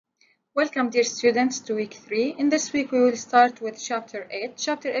Welcome, dear students, to week 3. In this week, we will start with chapter 8.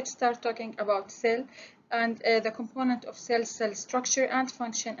 Chapter 8 starts talking about cell and the component of cell structure and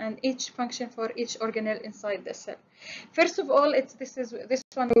function, and each function for each organelle inside the cell. First of all, this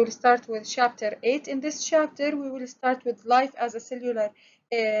one we will start with chapter 8. In this chapter, we will start with life as a cellular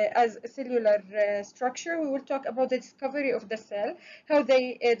structure. We will talk about the discovery of the cell, how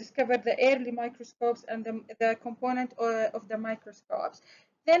they discovered the early microscopes and the component of the microscopes.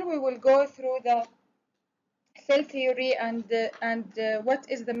 Then we will go through the cell theory and what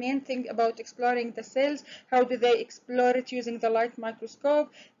is the main thing about exploring the cells, how do they explore it using the light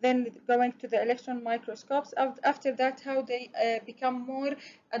microscope, then going to the electron microscopes. After that, how they become more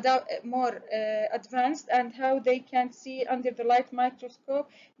advanced and how they can see under the light microscope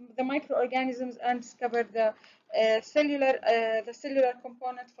the microorganisms and discover the cellular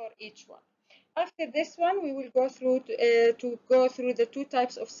component for each one. After this one, we will go through the two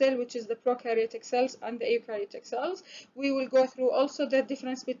types of cell, which is the prokaryotic cells and the eukaryotic cells. We will go through also the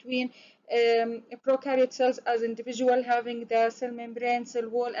difference between prokaryote cells as individual having the cell membrane, cell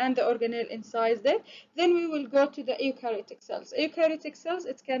wall, and the organelle inside them. Then we will go to the eukaryotic cells. Eukaryotic cells,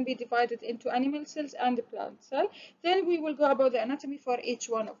 it can be divided into animal cells and the plant cell. Then we will go about the anatomy for each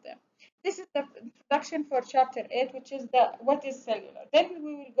one of them. This is the introduction for chapter 8, which is what is cellular. Then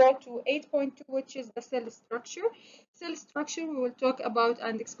we will go to 8.2, which is the cell structure. Cell structure, we will talk about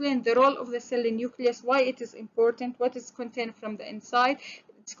and explain the role of the cell nucleus, why it is important, what is contained from the inside.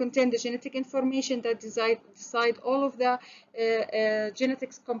 It contains the genetic information that decide all of the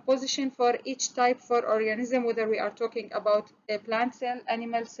genetics composition for each type for organism, whether we are talking about a plant cell,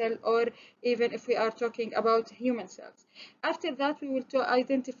 animal cell, or even if we are talking about human cells. After that, we will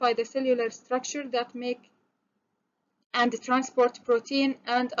identify the cellular structure that make and transport protein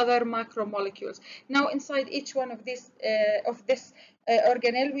and other macromolecules. Now, inside each one of this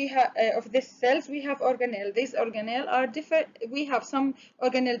organelle, we have of these cells, we have organelle. These organelle are different. We have some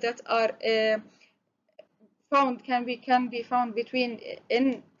organelle that are can be found between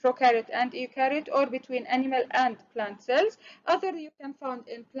in prokaryote and eukaryote, or between animal and plant cells. Other you can find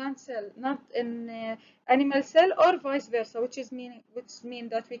in plant cell, not in animal cell, or vice versa, which mean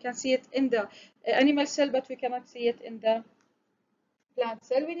that we can see it in the animal cell, but we cannot see it in the plant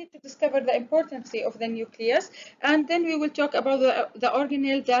cell. We need to discover the importance of the nucleus, and then we will talk about the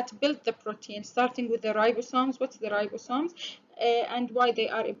organelle that build the protein, starting with the ribosomes. What's the ribosomes? And why they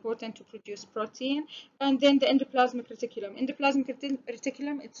are important to produce protein, and then the endoplasmic reticulum. Endoplasmic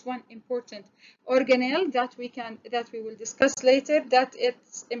reticulum, it's one important organelle that we will discuss later. That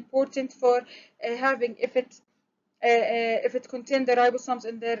it's important for having, if it contains the ribosomes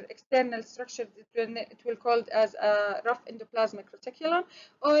in their external structure, it will called as a rough endoplasmic reticulum,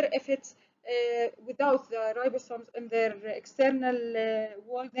 or if it's without the ribosomes in their external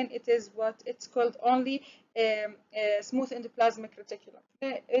wall, then it is what it's called only smooth endoplasmic reticulum.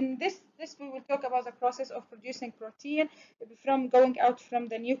 In this we will talk about the process of producing protein from going out from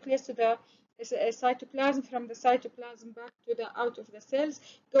the nucleus to the cytoplasm, from the cytoplasm back to the out of the cells,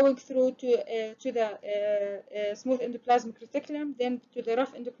 going through to the smooth endoplasmic reticulum, then to the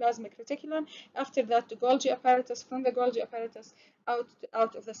rough endoplasmic reticulum. After that, to Golgi apparatus, from the Golgi apparatus out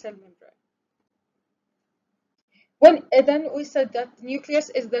of the cell membrane. Then we said that the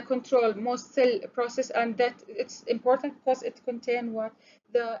nucleus is the control most cell process, and that it's important because it contains what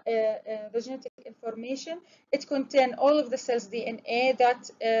the genetic information. It contains all of the cell's DNA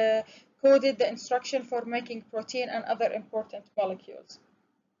that coded the instruction for making protein and other important molecules.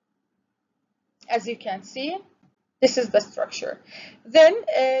 As you can see, this is the structure. Then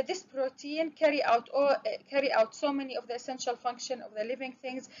this protein carry out so many of the essential function of the living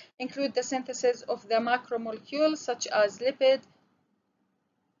things, include the synthesis of the macromolecules such as lipid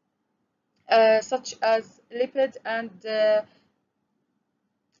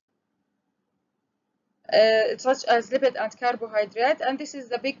and carbohydrate, and this is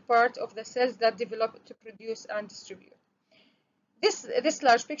the big part of the cells that develop to produce and distribute. This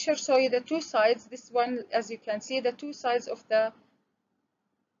large picture shows you the two sides. This one, as you can see, the two sides of the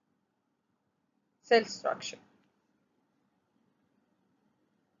cell structure.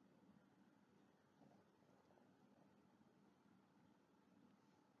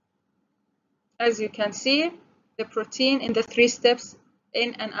 As you can see, the protein in the 3 steps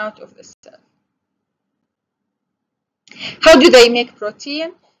in and out of the cell. How do they make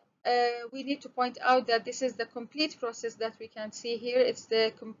protein? We need to point out that this is the complete process that we can see here. It's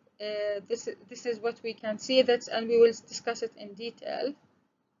the this is what we can see, and we will discuss it in detail,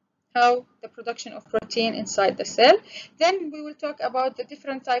 how the production of protein inside the cell. Then we will talk about the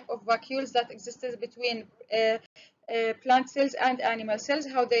different type of vacuoles that existed between plant cells and animal cells,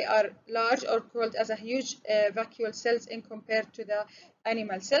 how they are large or called as a huge vacuole cells in compared to the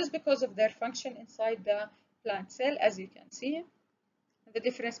animal cells because of their function inside the plant cell, as you can see. The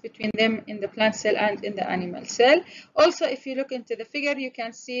difference between them in the plant cell and in the animal cell. Also, if you look into the figure, you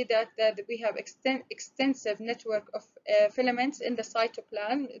can see that we have extensive network of filaments in the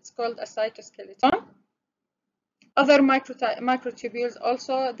cytoplasm. It's called a cytoskeleton. Other microtubules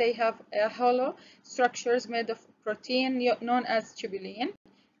also, they have hollow structures made of protein known as tubulin.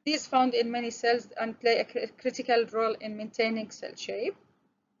 These found in many cells and play a critical role in maintaining cell shape,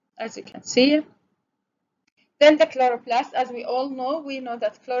 as you can see. Then the chloroplast, as we all know, we know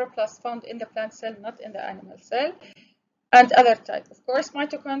that chloroplast found in the plant cell, not in the animal cell. And other type, of course,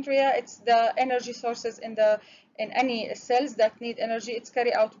 mitochondria, it's the energy sources in any cells that need energy. It's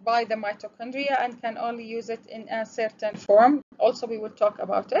carried out by the mitochondria and can only use it in a certain form. Also, we will talk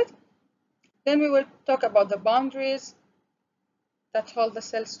about it. Then we will talk about the boundaries that hold the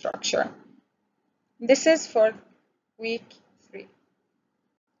cell structure. This is for week 3.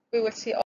 We will see